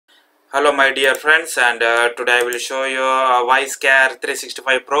Hello my dear friends, and today I will show you Wisecare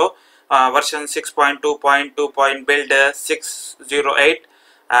 365 Pro version 6.2.2. Build 608,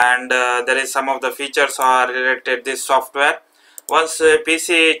 and there is some of the features are related this software. Once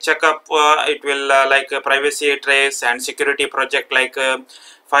PC checkup, it will like privacy trace and security project like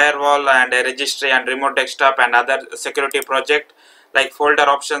firewall and registry and remote desktop and other security project like folder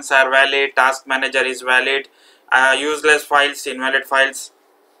options are valid, task manager is valid, useless files, invalid files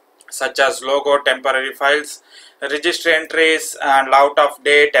such as logo, temporary files, registry entries and out of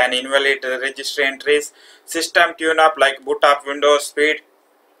date and invalid registry entries, system tune up like boot up Windows speed,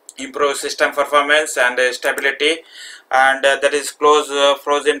 improve system performance and stability, and that is close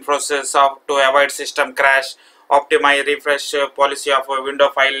frozen process of to avoid system crash, optimize refresh policy of a window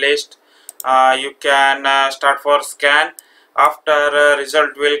file list. You can start for scan. After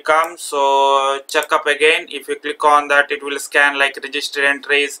result will come, so check up again. If you click on that, it will scan like register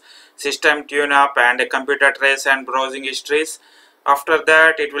entries, system tune up and computer trace and browsing histories. After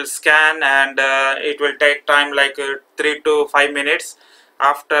that it will scan, and it will take time like 3 to 5 minutes.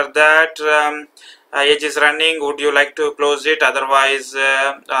 After that, edge is running. Would you like to close it? Otherwise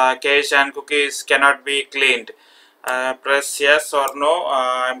cache and cookies cannot be cleaned. Press yes or no.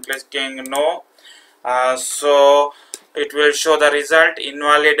 I'm clicking no. So it will show the result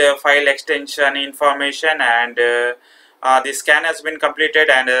invalid file extension information, and the scan has been completed,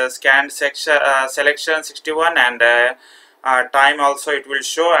 and scanned section selection 61, and time also it will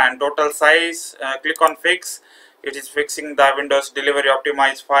show, and total size. Click on fix. It is fixing the Windows delivery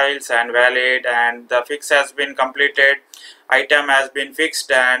optimized files and valid, and the fix has been completed. Item has been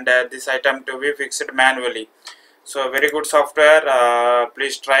fixed, and this item to be fixed manually. So very good software.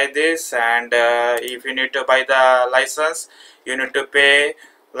 Please try this, and if you need to buy the license, you need to pay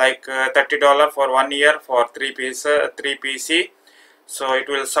like $30 for 1 year for 3 PC. So it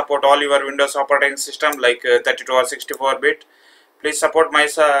will support all your Windows operating system like 32 or 64-bit. Please support my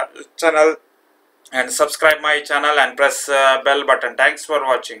channel and subscribe my channel and press bell button. Thanks for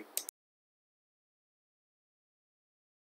watching.